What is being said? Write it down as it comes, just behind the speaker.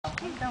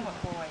teeth. I'm done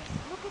with boys.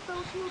 Look at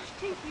those huge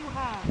teeth you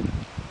have.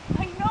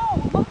 I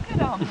know. Look at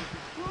them.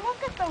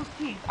 Look at those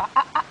teeth.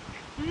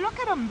 Look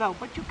at them though.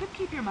 But you could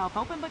keep your mouth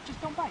open, but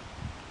just don't bite.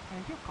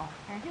 There you go.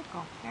 There you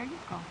go. There you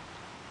go.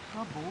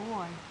 Good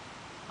boy.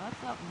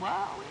 What's up,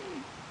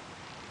 Wowie?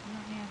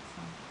 You're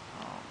handsome.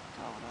 Oh,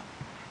 Tota.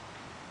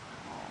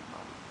 Oh,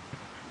 buddy.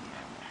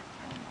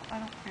 Yeah, I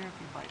don't care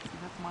if you bite. See,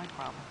 that's my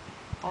problem.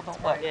 Oh,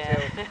 don't look.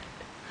 Yeah.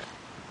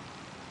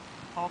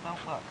 Oh,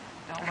 don't look.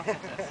 Don't look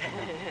at this.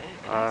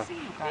 I see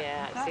you got.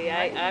 Yeah. You got See, it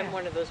right I'm here.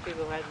 one of those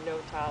people who has no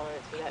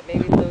tolerance for that.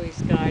 Maybe Louis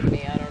scarred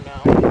me. I don't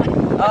know.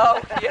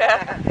 Oh,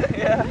 yeah.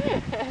 Yeah.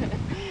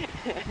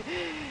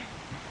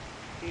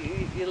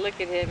 You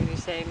look at him and you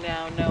say,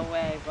 no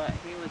way, but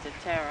he was a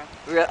terror.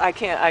 I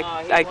can't.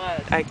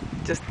 I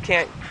just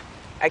can't.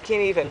 I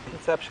can't even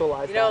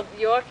conceptualize You know,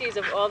 Yorkies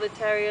of all the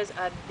terriers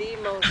are the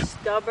most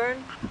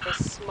stubborn, the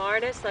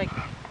smartest. Like,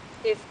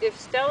 if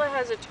Stella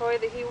has a toy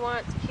that he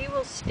wants, he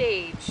will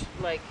stage,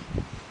 like,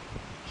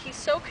 he's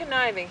so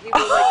conniving. He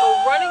will, like,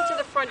 go running to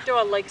the front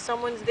door like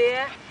someone's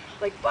there,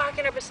 like,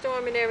 barking up a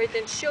storm and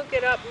everything. She'll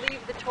get up,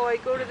 leave the toy,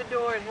 go to the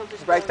door, and he'll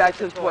just right go back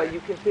to and the get toy. You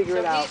can figure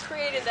it So out. he's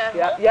created that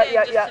Yeah, whole yeah, thing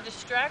yeah, just yeah. to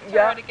distract her,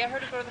 Yeah. to get her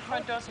to go to the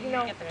front door so he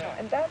can get the toy.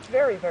 And that's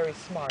very, very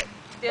smart.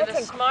 They're That's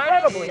the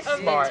smartest of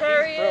the smart.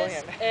 terriers,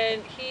 He's brilliant.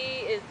 and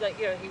he is like,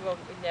 you know, he will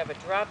never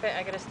drop it.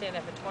 I gotta stand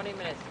there for 20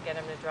 minutes to get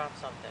him to drop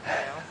something,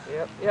 you know?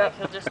 Yep, Like, yep.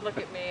 he'll just look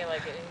at me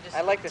like, and he just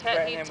I like to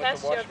threaten he him with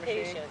tests the your wash machine.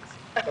 patience.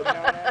 You know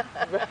that?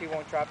 If he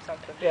won't drop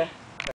something. Yeah.